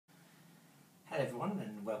Hello everyone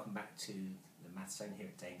and welcome back to the Maths Zone here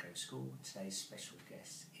at Day and Go School. Today's special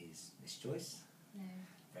guest is Miss Joyce. Hello.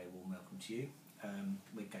 Very warm welcome to you.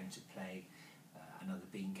 We're going to play another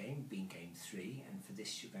Bean Game 3, and for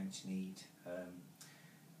this you're going to need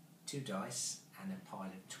 2 dice and a pile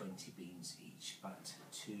of 20 beans each. But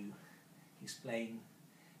to explain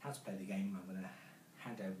how to play the game, I'm going to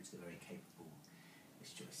hand over to the very capable Miss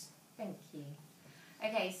Joyce. Thank you.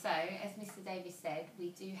 Okay, so as Mr. Davis said, we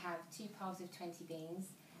do have 2 piles of 20 beans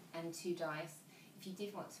and 2 dice. If you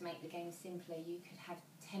did want to make the game simpler, you could have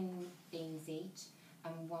 10 beans each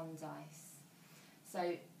and 1 dice.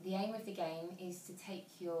 So the aim of the game is to take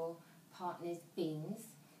your partner's beans.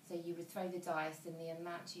 So you would throw the dice, and the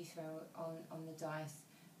amount you throw on the dice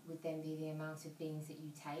would then be the amount of beans that you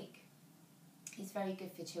take. It's very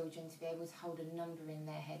good for children to be able to hold a number in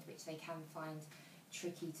their head, which they can find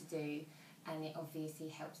tricky to do, and it obviously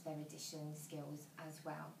helps their addition skills as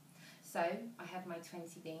well. So I have my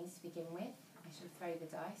 20 beans to begin with. I shall throw the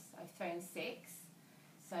dice. I've thrown 6,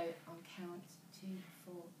 so I'll count 2,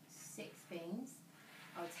 4, 6 beans.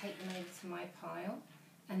 I'll take them over to my pile,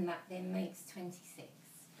 and that then makes 26.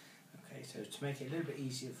 Okay, so to make it a little bit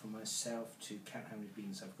easier for myself to count how many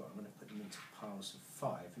beans I've got, I'm going to put them into piles of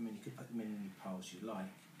 5. I mean, you could put them in any piles you like.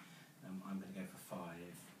 I'm going to go for 5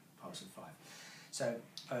 piles of 5. So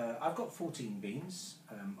I've got 14 beans.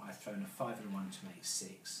 I've thrown a 5 and a 1 to make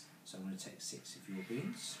 6. So I'm going to take 6 of your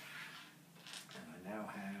beans, and I now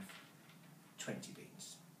have 20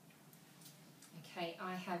 beans. Okay,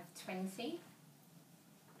 I have 20.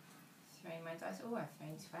 Throwing my dice. Oh, I've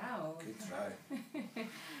thrown 12. Good throw.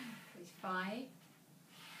 There's 5,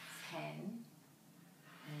 10,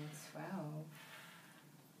 and 12.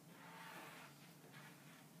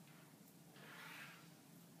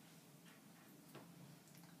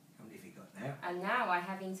 How many have you got now? And now I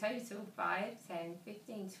have in total 5, 10,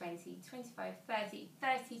 15, 20, 25, 30,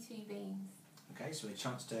 32 beans. Okay, so a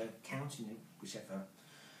chance to count in whichever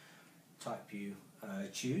type you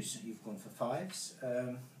choose. You've gone for 5s.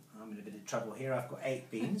 I'm in a bit of trouble here. I've got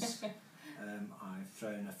 8 beans. I've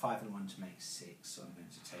thrown a 5 and a 1 to make 6, so I'm going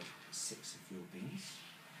to take 6 of your beans,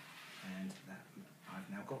 and that I've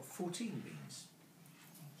now got 14 beans.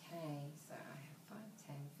 Okay, so I have 5,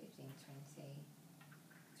 10, 15, 20,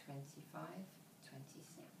 25,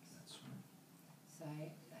 26. That's right. So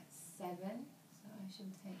that's 7. So I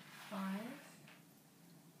should take 5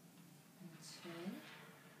 and 2.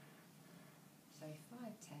 So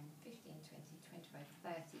 5, 10, 15, 20, 25,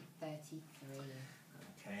 30, 33.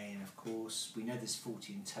 Okay, and of course we know there's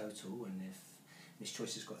 40 in total, and if Miss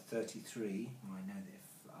Joyce has got 33, well, I know that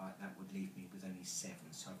if that would leave me with only 7,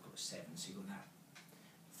 so I've got 7. So you've got that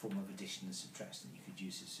form of addition and subtraction that you could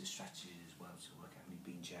use as a strategy as well to work out how many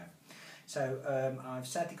beans you have. So I've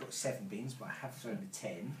sadly got 7 beans, but I have thrown a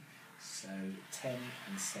 10. So 10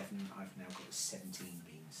 and 7, I've now got 17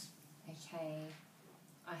 beans. Okay,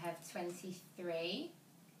 I have 23,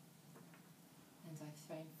 and I've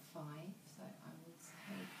thrown 5, so I will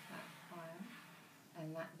take that pile,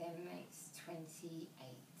 and that then makes 28.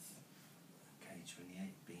 Okay,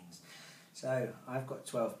 28 beans. So I've got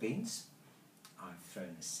 12 beans. I've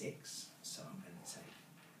thrown a 6, so I'm going to take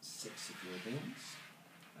 6 of your beans,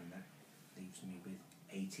 and that leaves me with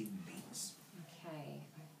 18 beans. Okay,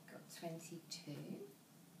 I've got 22,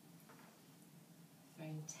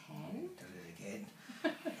 thrown 10. Done it again.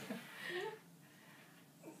 10.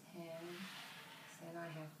 So then I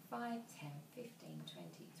have 5, 10, 15,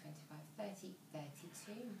 20, 25, 30,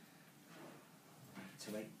 32. Back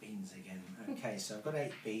to 8 beans again. Okay, so I've got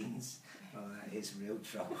 8 beans. Oh, that is real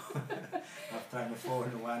trouble. I've thrown a 4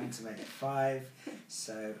 and a 1 to make 5,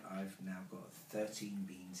 so I've now got 13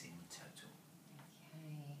 beans in total.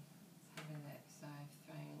 Okay, let's have a look. So I've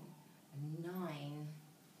thrown a 9.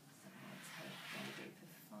 So I'll take one group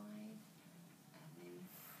of 5 and then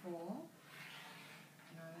 4.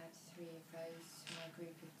 And I'll add 3 of those to my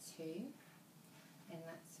group of 2. And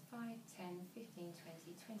that's 5, 10, 15,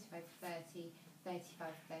 20, 25, 30,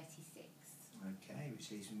 35, 36. Okay,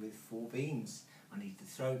 which leaves me with 4 beans. I need to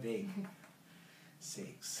throw big.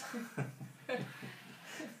 6. Oh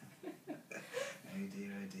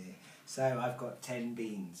dear, oh dear. So I've got 10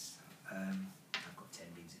 beans. I've got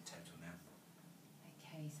 10 beans in total now.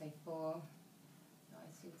 Okay, so 4.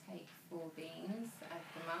 I still take 4 beans, add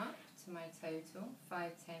them up to my total.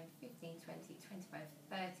 5, 10, 15, 20, 25,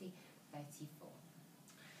 30, 34.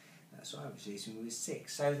 That's right, which leaves me with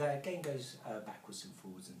 6. So the game goes backwards and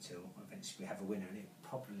forwards until eventually we have a winner, and it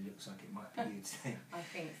probably looks like it might be you today. I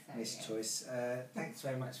think so. Miss yeah. Joyce, thanks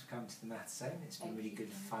very much for coming to the Maths Zone. It's been Thank really you good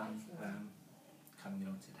for fun inviting me. coming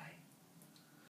along today.